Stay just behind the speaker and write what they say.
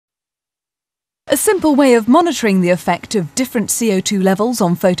A simple way of monitoring the effect of different CO2 levels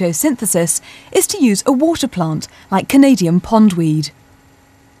on photosynthesis is to use a water plant like Canadian pondweed.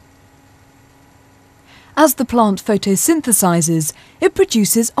 As the plant photosynthesizes, it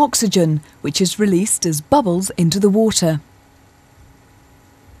produces oxygen, which is released as bubbles into the water.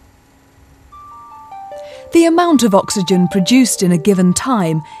 The amount of oxygen produced in a given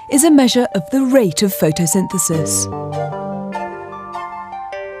time is a measure of the rate of photosynthesis.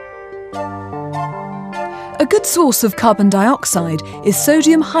 A good source of carbon dioxide is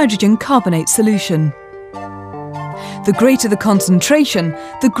sodium hydrogen carbonate solution. The greater the concentration,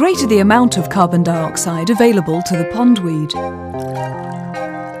 the greater the amount of carbon dioxide available to the pondweed.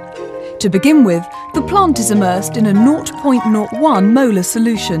 To begin with, the plant is immersed in a 0.01 molar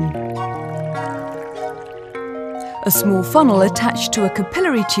solution. A small funnel attached to a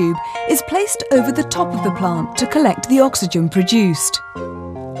capillary tube is placed over the top of the plant to collect the oxygen produced.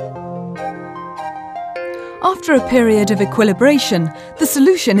 After a period of equilibration, the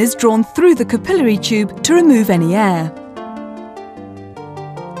solution is drawn through the capillary tube to remove any air.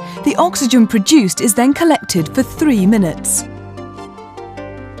 The oxygen produced is then collected for 3 minutes.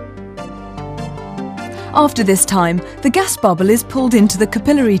 After this time, the gas bubble is pulled into the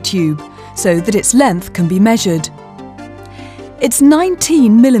capillary tube so that its length can be measured. It's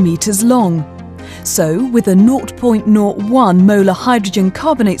 19 millimeters long. So, with a 0.01 molar hydrogen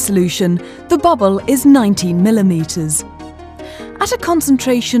carbonate solution, the bubble is 19 millimeters. At a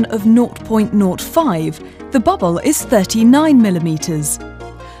concentration of 0.05, the bubble is 39 millimeters.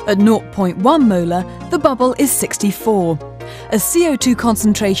 At 0.1 molar, the bubble is 64. As CO2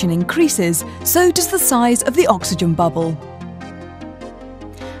 concentration increases, so does the size of the oxygen bubble.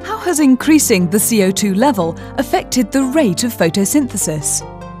 How has increasing the CO2 level affected the rate of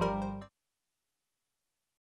photosynthesis?